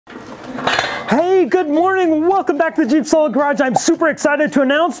Hey, good morning. Welcome back to the JeepSolid Garage. I'm super excited to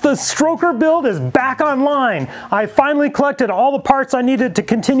announce the stroker build is back online. I finally collected all the parts I needed to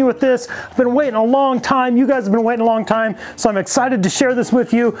continue with this. I've been waiting a long time. You guys have been waiting a long time, so I'm excited to share this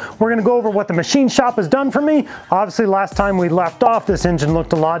with you. We're going to go over what the machine shop has done for me. Obviously, last time we left off, this engine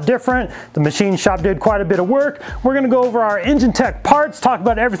looked a lot different. The machine shop did quite a bit of work. We're going to go over our engine tech parts, talk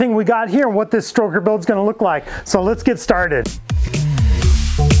about everything we got here and what this stroker build is going to look like. So let's get started.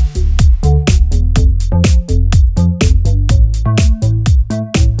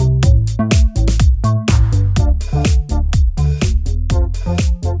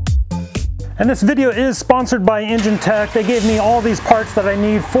 And this video is sponsored by Engine Tech. They gave me all these parts that I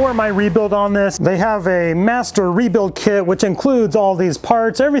need for my rebuild on this. They have a master rebuild kit, which includes all these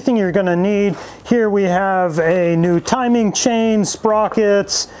parts, everything you're gonna need. Here we have a new timing chain,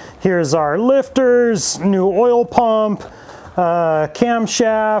 sprockets. Here's our lifters, new oil pump,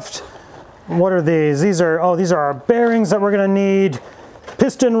 camshaft. What are these? These are our bearings that we're gonna need.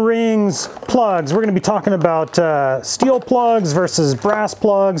 Piston rings, plugs. We're going to be talking about steel plugs versus brass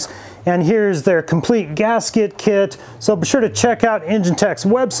plugs. And here's their complete gasket kit. So be sure to check out Engine Tech's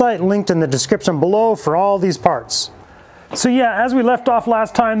website, linked in the description below for all these parts. So yeah, as we left off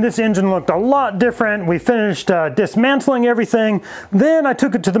last time, this engine looked a lot different. We finished dismantling everything. Then I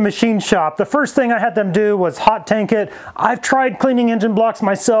took it to the machine shop. The first thing I had them do was hot tank it. I've tried cleaning engine blocks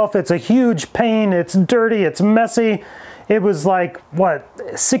myself. It's a huge pain. It's dirty. It's messy. It was like, what,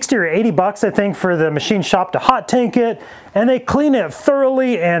 60 or 80 bucks, I think, for the machine shop to hot tank it. And they clean it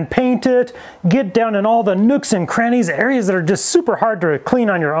thoroughly and paint it, get down in all the nooks and crannies, areas that are just super hard to clean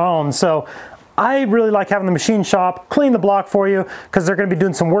on your own. So I really like having the machine shop clean the block for you because they're going to be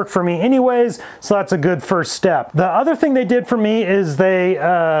doing some work for me anyways, so that's a good first step. The other thing they did for me is they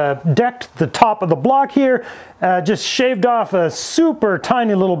decked the top of the block here, just shaved off a super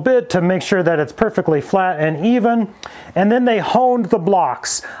tiny little bit to make sure that it's perfectly flat and even, and then they honed the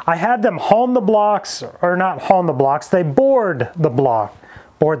blocks. I had them hone the blocks, or not hone the blocks, they bored the blocks.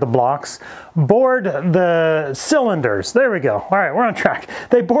 Board the cylinders. There we go. All right, we're on track.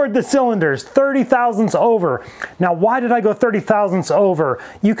 They bored the cylinders 30 thousandths over. Now, why did I go 30 thousandths over?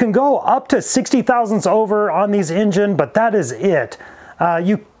 You can go up to 60 thousandths over on these engine, but that is it.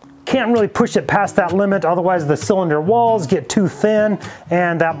 You can't really push it past that limit, otherwise the cylinder walls get too thin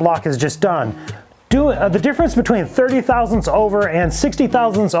and that block is just done. The difference between 30 thousandths over and 60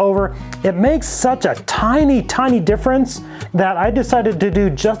 thousandths over, it makes such a tiny, tiny difference that I decided to do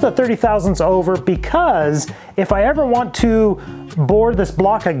just the 30 thousandths over, because if I ever want to bore this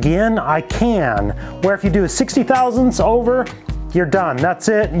block again, I can. Where if you do 60 thousandths over, you're done. That's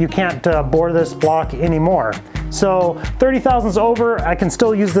it. You can't bore this block anymore. So 30 thousandths over, I can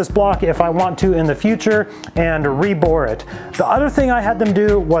still use this block if I want to in the future and rebore it. The other thing I had them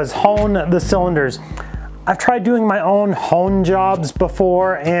do was hone the cylinders. I've tried doing my own hone jobs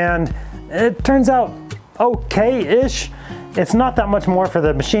before and it turns out okay-ish. It's not that much more for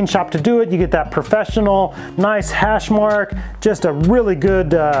the machine shop to do it. You get that professional, nice hash mark, just a really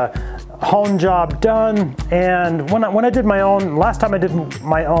good hone job done. And when I did my own, last time I did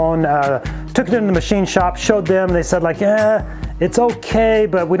my own, took it into the machine shop, showed them, they said like, yeah, it's okay,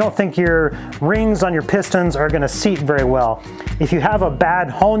 but we don't think your rings on your pistons are gonna seat very well. If you have a bad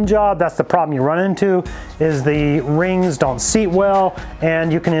hone job, that's the problem you run into, is the rings don't seat well,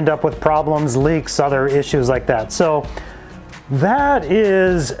 and you can end up with problems, leaks, other issues like that. So that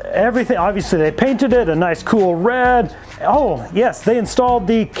is everything. Obviously they painted it a nice cool red. Oh yes, they installed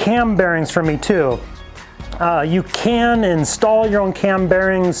the cam bearings for me too. You can install your own cam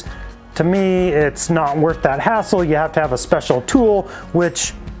bearings. To me, it's not worth that hassle. You have to have a special tool,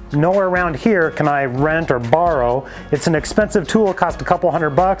 which nowhere around here can I rent or borrow. It's an expensive tool, it cost a couple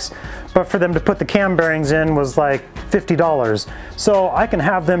 $100, but for them to put the cam bearings in was like $50. So I can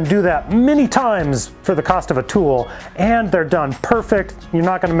have them do that many times for the cost of a tool, and they're done perfect. You're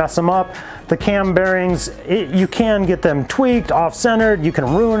not gonna mess them up. The cam bearings, you can get them tweaked, off-centered, you can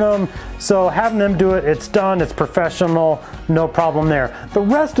ruin them. So having them do it, it's done, it's professional, no problem there. The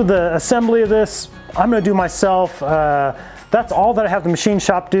rest of the assembly of this, I'm gonna do myself. That's all that I have the machine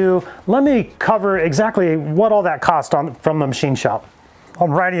shop do. Let me cover exactly what all that cost from the machine shop.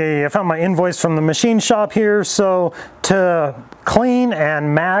 Alrighty, I found my invoice from the machine shop here. So to clean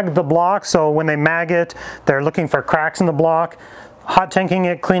and mag the block, so when they mag it, they're looking for cracks in the block, hot tanking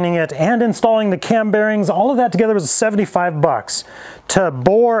it, cleaning it, and installing the cam bearings, all of that together was 75 bucks. to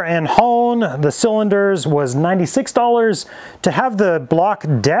bore and hone the cylinders was $96. To have the block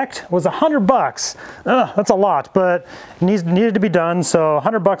decked was $100. That's a lot, but it needed to be done, so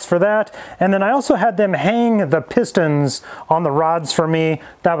 $100 for that. And then I also had them hang the pistons on the rods for me.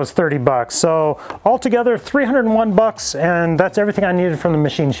 That was $30. So altogether $301, and that's everything I needed from the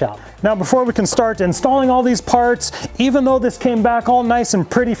machine shop. Now before we can start installing all these parts, even though this came back all nice and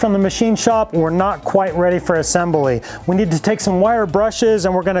pretty from the machine shop, we're not quite ready for assembly. We need to take some wire brushes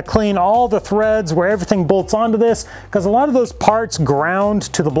and we're going to clean all the threads where everything bolts onto this, because a lot of those parts ground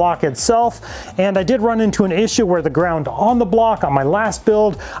to the block itself, and I did run into an issue where the ground on the block on my last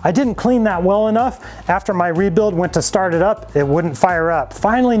build, I didn't clean that well enough. After my rebuild went to start it up, it wouldn't fire up.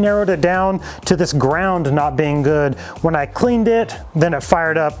 Finally narrowed it down to this ground not being good. When I cleaned it, then it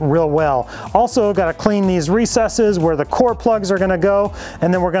fired up real well. Also got to clean these recesses where the core plugs are going to go,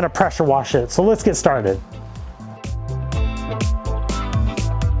 and then we're going to pressure wash it. So let's get started.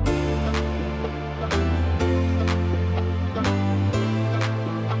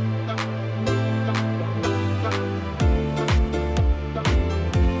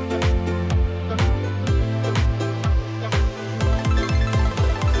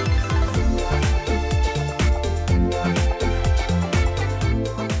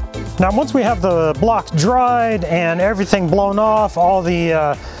 Now once we have the block dried and everything blown off, all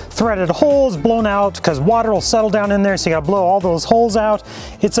the threaded holes blown out, because water will settle down in there, so you gotta blow all those holes out,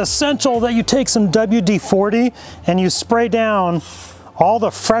 it's essential that you take some WD-40 and you spray down all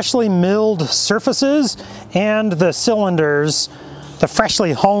the freshly milled surfaces and the cylinders, the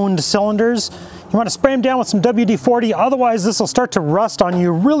freshly honed cylinders. You want to spray them down with some WD-40, otherwise this will start to rust on you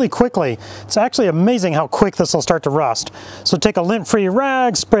really quickly. It's actually amazing how quick this will start to rust. So take a lint-free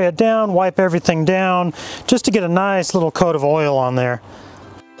rag, spray it down, wipe everything down, just to get a nice little coat of oil on there.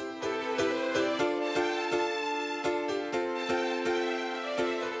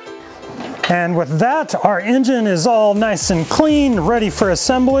 And with that, our engine is all nice and clean, ready for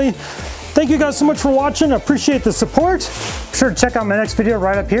assembly. Thank you guys so much for watching. I appreciate the support. Be sure to check out my next video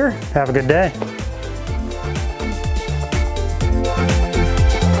right up here. Have a good day.